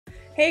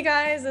Hey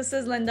guys, this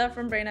is Linda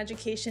from Brain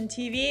Education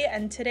TV,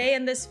 and today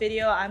in this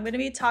video, I'm going to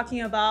be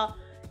talking about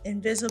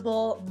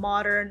invisible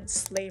modern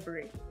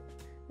slavery.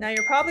 Now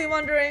you're probably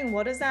wondering,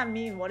 what does that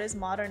mean? What is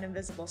modern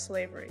invisible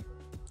slavery?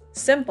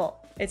 Simple,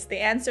 it's the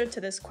answer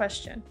to this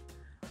question.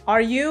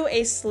 Are you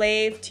a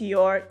slave to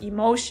your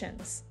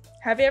emotions?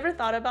 Have you ever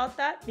thought about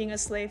that, being a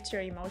slave to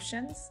your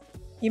emotions?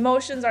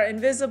 Emotions are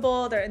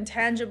invisible, they're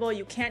intangible,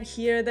 you can't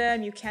hear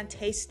them, you can't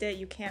taste it,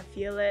 you can't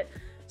feel it.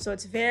 So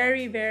it's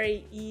very,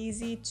 very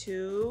easy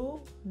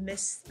to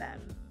miss them.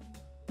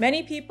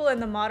 Many people in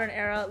the modern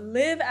era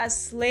live as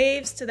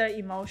slaves to their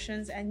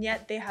emotions, and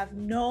yet they have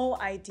no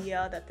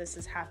idea that this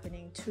is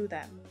happening to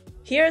them.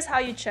 Here's how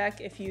you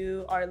check if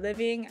you are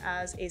living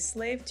as a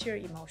slave to your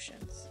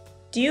emotions.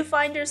 Do you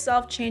find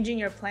yourself changing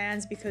your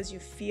plans because you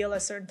feel a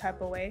certain type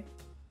of way?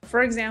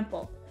 For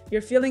example,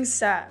 you're feeling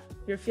sad,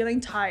 you're feeling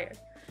tired,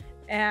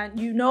 and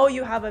you know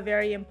you have a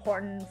very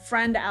important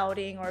friend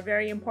outing or a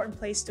very important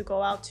place to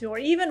go out to, or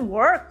even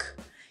work.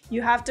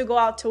 You have to go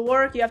out to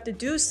work, you have to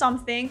do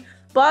something,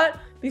 but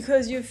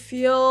because you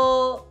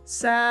feel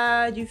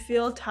sad, you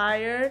feel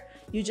tired,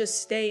 you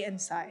just stay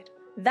inside.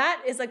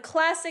 That is a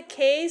classic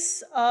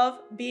case of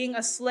being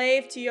a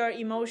slave to your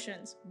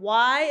emotions.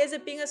 Why is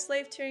it being a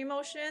slave to your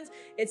emotions?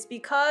 It's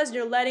because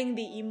you're letting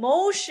the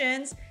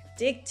emotions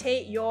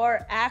dictate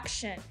your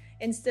action.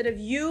 Instead of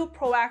you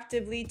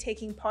proactively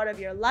taking part of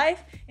your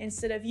life,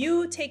 instead of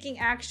you taking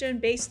action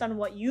based on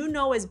what you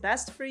know is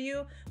best for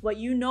you, what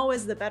you know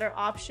is the better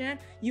option,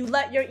 you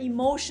let your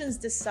emotions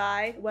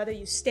decide whether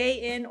you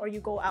stay in or you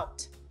go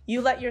out.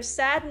 You let your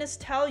sadness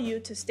tell you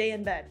to stay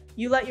in bed.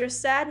 You let your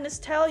sadness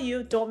tell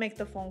you don't make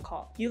the phone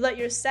call. You let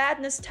your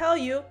sadness tell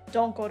you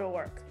don't go to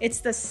work.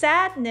 It's the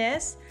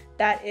sadness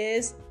that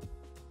is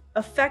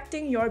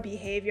affecting your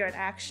behavior and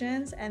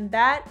actions, and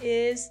that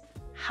is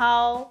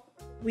how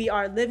we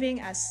are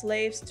living as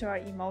slaves to our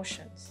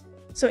emotions.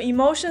 So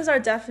emotions are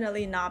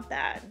definitely not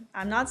bad.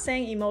 I'm not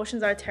saying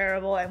emotions are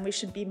terrible and we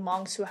should be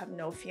monks who have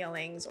no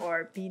feelings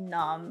or be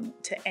numb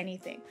to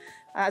anything.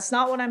 That's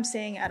not what I'm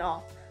saying at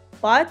all.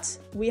 But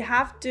we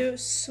have to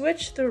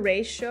switch the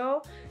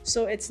ratio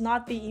so it's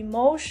not the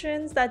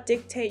emotions that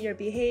dictate your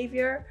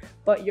behavior,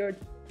 but your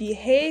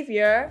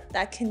behavior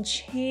that can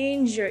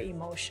change your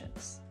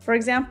emotions. For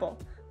example,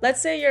 let's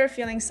say you're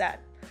feeling sad.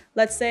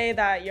 Let's say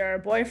that your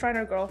boyfriend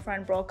or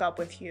girlfriend broke up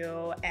with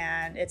you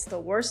and it's the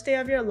worst day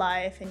of your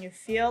life and you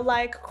feel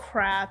like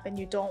crap and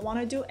you don't want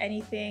to do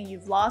anything.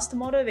 You've lost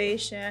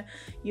motivation.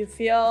 You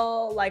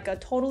feel like a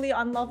totally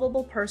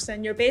unlovable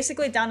person. You're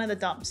basically down in the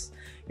dumps.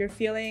 You're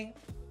feeling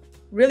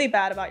really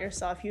bad about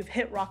yourself. You've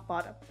hit rock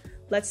bottom.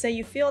 Let's say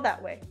you feel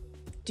that way.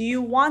 Do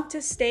you want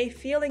to stay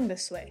feeling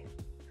this way?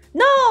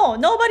 No,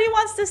 nobody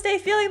wants to stay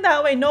feeling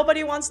that way.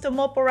 Nobody wants to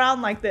mope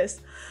around like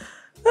this.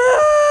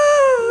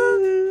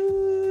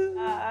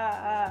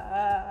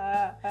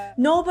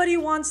 Nobody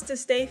wants to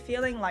stay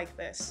feeling like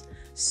this.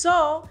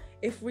 So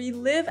if we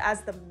live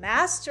as the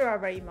master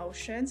of our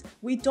emotions,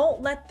 we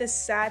don't let the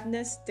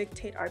sadness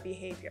dictate our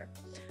behavior.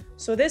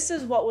 So this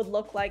is what would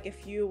look like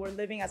if you were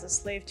living as a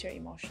slave to your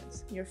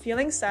emotions. You're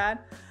feeling sad,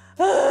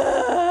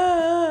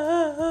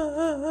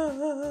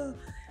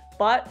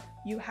 but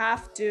you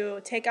have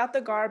to take out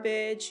the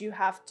garbage, you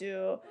have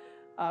to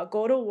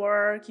go to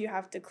work, you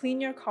have to clean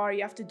your car,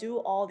 you have to do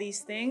all these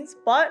things,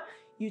 but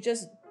you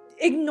just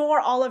ignore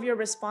all of your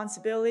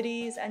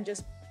responsibilities and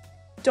just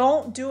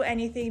don't do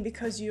anything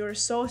because you're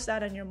so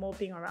sad and you're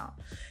moping around.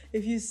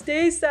 If you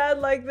stay sad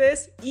like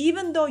this,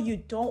 even though you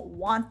don't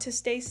want to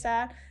stay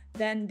sad,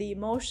 then the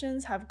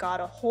emotions have got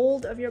a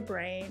hold of your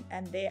brain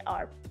and they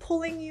are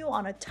pulling you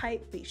on a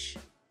tight leash.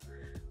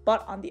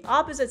 But on the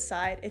opposite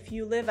side, if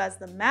you live as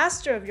the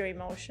master of your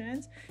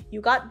emotions,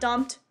 you got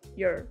dumped,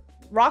 you're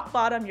rock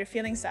bottom, you're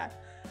feeling sad.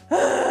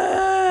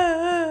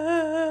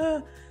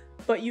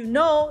 But you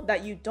know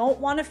that you don't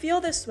want to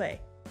feel this way.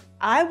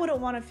 I wouldn't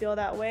want to feel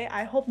that way.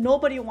 I hope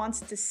nobody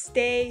wants to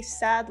stay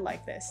sad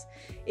like this.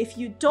 If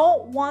you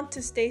don't want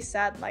to stay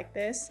sad like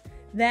this,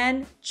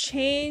 then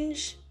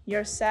change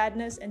your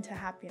sadness into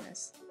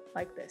happiness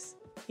like this.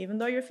 Even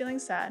though you're feeling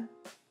sad,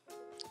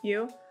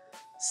 you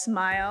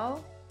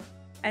smile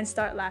and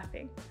start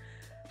laughing.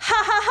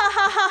 Ha ha ha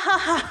ha ha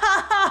ha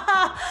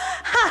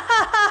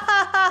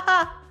ha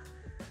ha.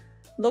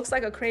 Looks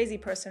like a crazy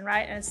person,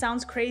 right? And it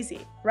sounds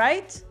crazy,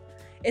 right?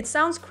 It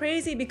sounds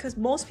crazy because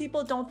most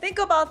people don't think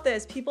about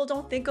this. People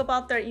don't think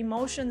about their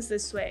emotions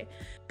this way.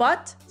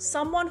 But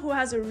someone who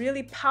has a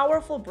really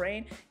powerful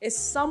brain is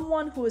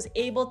someone who is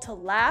able to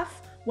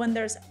laugh when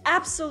there's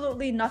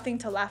absolutely nothing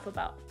to laugh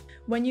about.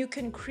 When you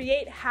can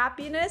create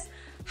happiness,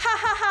 ha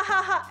ha ha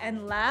ha ha,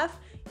 and laugh,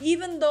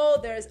 even though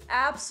there's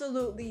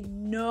absolutely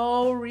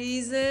no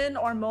reason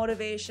or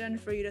motivation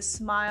for you to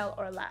smile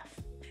or laugh.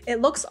 It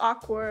looks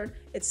awkward,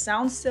 it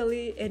sounds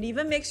silly, it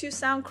even makes you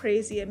sound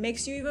crazy, it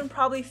makes you even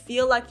probably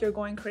feel like you're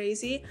going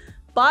crazy.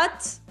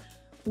 But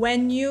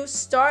when you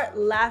start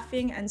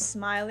laughing and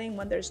smiling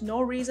when there's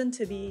no reason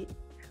to be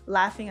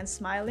laughing, and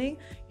smiling,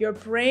 your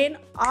brain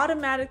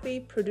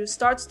automatically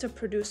starts to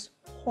produce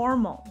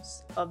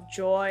hormones of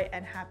joy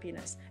and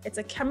happiness. It's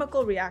a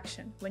chemical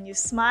reaction. When you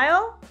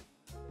smile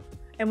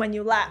and when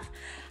you laugh,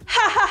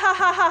 ha ha ha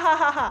ha ha ha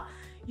ha ha,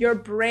 your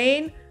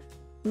brain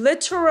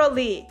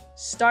literally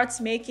starts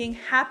making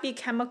happy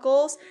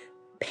chemicals,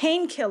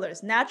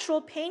 painkillers,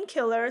 natural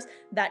painkillers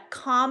that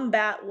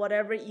combat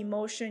whatever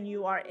emotion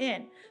you are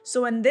in.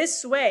 So in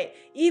this way,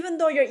 even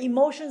though your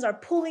emotions are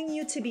pulling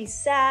you to be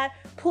sad,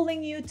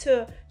 pulling you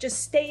to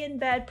just stay in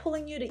bed,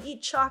 pulling you to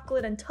eat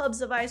chocolate and tubs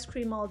of ice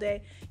cream all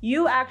day,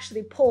 you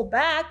actually pull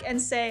back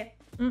and say,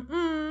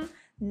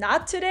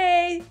 not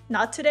today,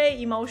 not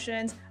today,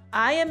 emotions.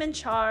 I am in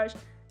charge.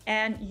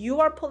 And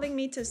you are pulling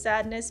me to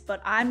sadness,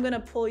 but I'm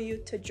gonna pull you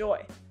to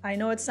joy. I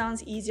know it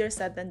sounds easier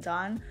said than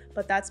done,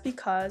 but that's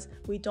because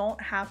we don't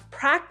have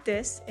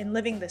practice in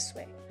living this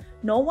way.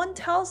 No one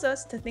tells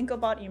us to think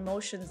about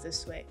emotions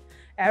this way.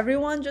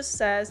 Everyone just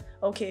says,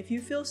 okay, if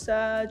you feel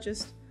sad,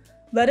 just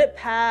let it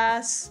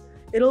pass,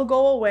 it'll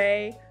go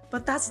away.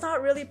 But that's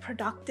not really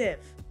productive.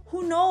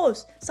 Who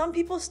knows? Some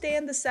people stay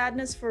in the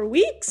sadness for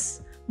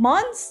weeks,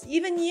 months,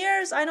 even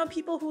years. I know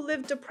people who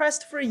live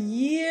depressed for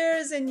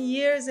years and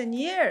years and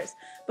years.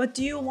 But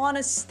do you want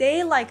to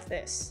stay like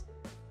this?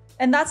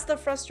 And that's the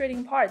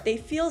frustrating part. They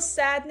feel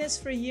sadness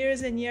for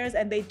years and years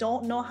and they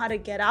don't know how to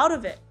get out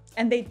of it.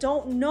 And they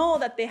don't know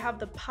that they have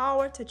the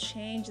power to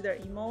change their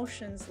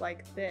emotions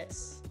like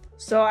this.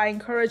 So I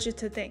encourage you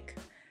to think,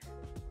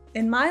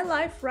 in my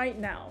life right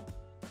now,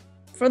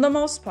 for the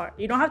most part,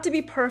 you don't have to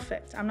be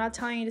perfect. I'm not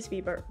telling you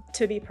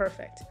to be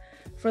perfect.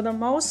 For the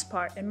most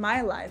part in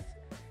my life,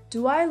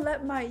 do I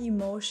let my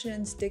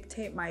emotions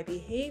dictate my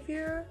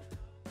behavior,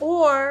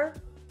 or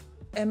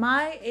am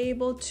I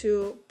able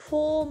to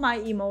pull my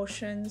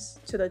emotions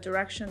to the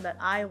direction that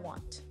I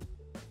want?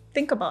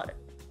 Think about it.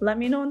 Let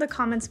me know in the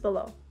comments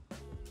below.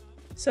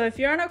 So if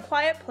you're in a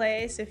quiet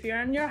place, if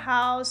you're in your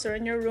house or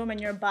in your room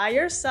and you're by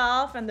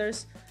yourself and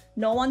there's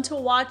no one to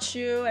watch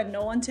you and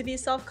no one to be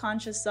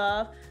self-conscious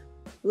of,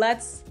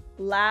 let's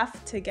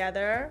laugh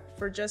together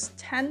for just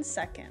 10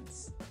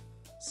 seconds,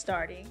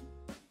 starting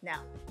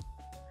now.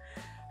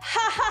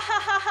 Ha ha ha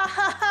ha ha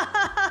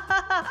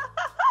ha ha.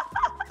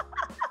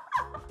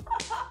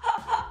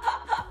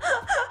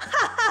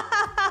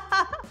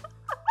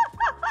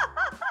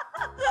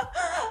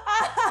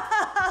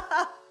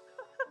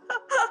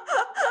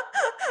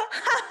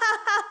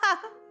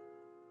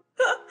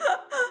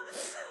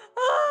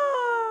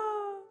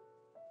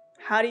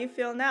 How do you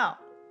feel now?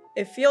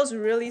 It feels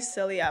really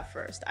silly at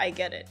first. I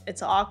get it.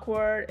 It's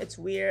awkward, it's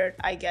weird,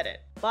 I get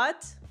it.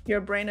 But your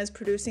brain is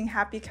producing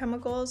happy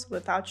chemicals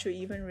without you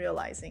even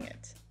realizing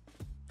it.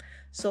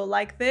 So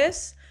like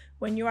this,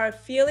 when you are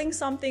feeling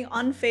something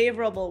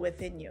unfavorable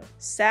within you,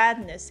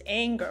 sadness,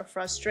 anger,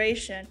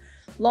 frustration,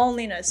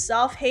 loneliness,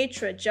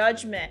 self-hatred,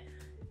 judgment,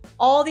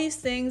 all these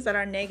things that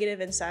are negative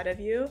inside of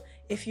you,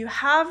 if you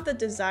have the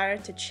desire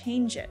to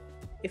change it,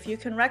 if you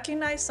can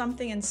recognize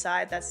something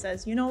inside that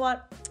says, you know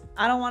what,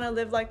 I don't want to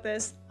live like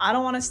this, I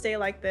don't want to stay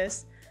like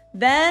this,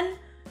 then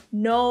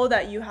know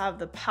that you have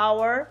the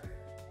power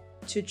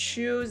to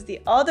choose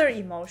the other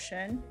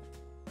emotion,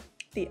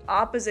 the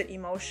opposite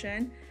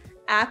emotion,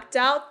 act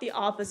out the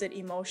opposite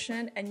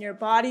emotion, and your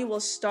body will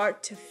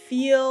start to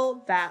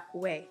feel that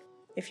way.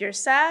 If you're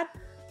sad,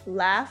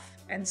 laugh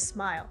and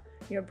smile.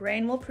 Your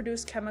brain will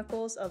produce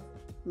chemicals of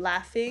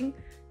laughing,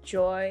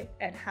 joy,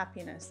 and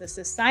happiness. This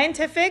is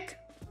scientific.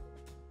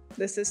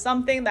 This is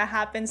something that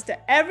happens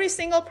to every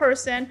single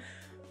person,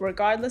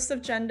 regardless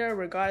of gender,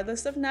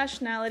 regardless of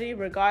nationality,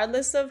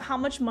 regardless of how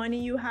much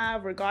money you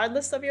have,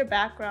 regardless of your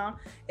background.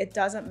 It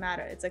doesn't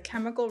matter. It's a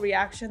chemical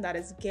reaction that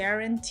is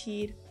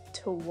guaranteed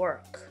to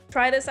work.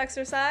 Try this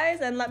exercise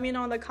and let me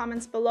know in the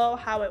comments below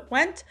how it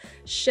went.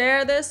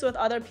 Share this with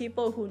other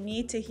people who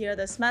need to hear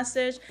this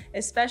message,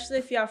 especially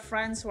if you have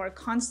friends who are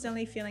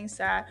constantly feeling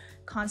sad,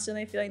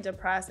 constantly feeling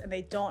depressed, and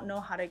they don't know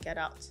how to get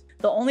out.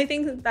 The only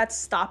thing that's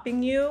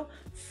stopping you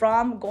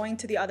from going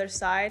to the other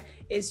side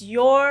is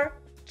your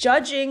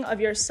judging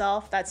of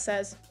yourself that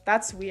says,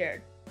 that's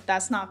weird,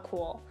 that's not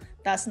cool,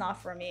 that's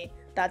not for me,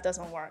 that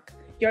doesn't work.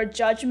 Your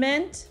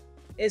judgment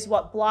is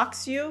what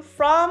blocks you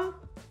from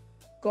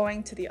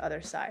going to the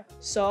other side.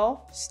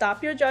 So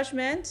stop your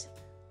judgment,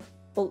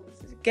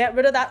 get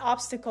rid of that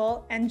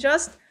obstacle, and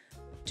just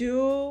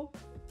do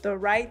the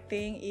right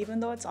thing even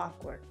though it's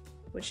awkward,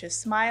 which is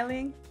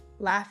smiling,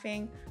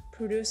 laughing,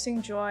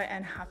 producing joy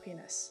and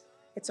happiness.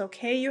 It's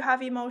okay you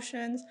have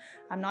emotions.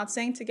 I'm not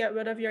saying to get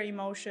rid of your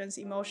emotions.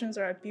 Emotions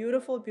are a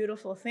beautiful,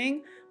 beautiful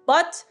thing,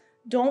 but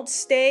don't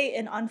stay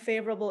in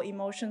unfavorable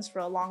emotions for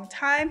a long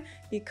time,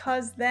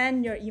 because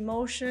then your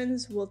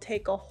emotions will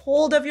take a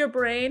hold of your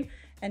brain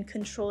and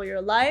control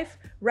your life,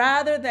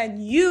 rather than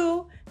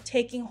you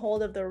taking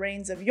hold of the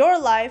reins of your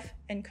life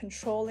and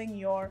controlling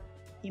your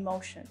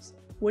emotions.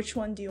 Which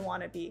one do you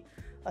want to be?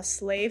 A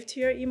slave to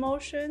your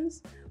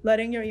emotions,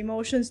 letting your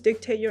emotions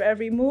dictate your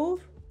every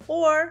move,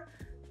 or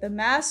the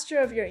master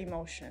of your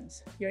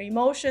emotions? Your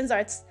emotions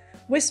are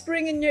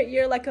whispering in your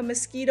ear like a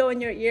mosquito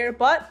in your ear,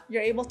 but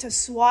you're able to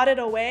swat it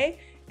away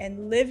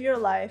and live your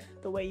life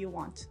the way you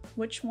want.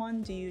 Which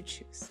one do you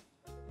choose?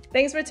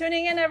 Thanks for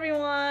tuning in,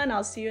 everyone.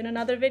 I'll see you in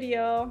another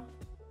video.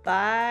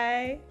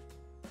 Bye.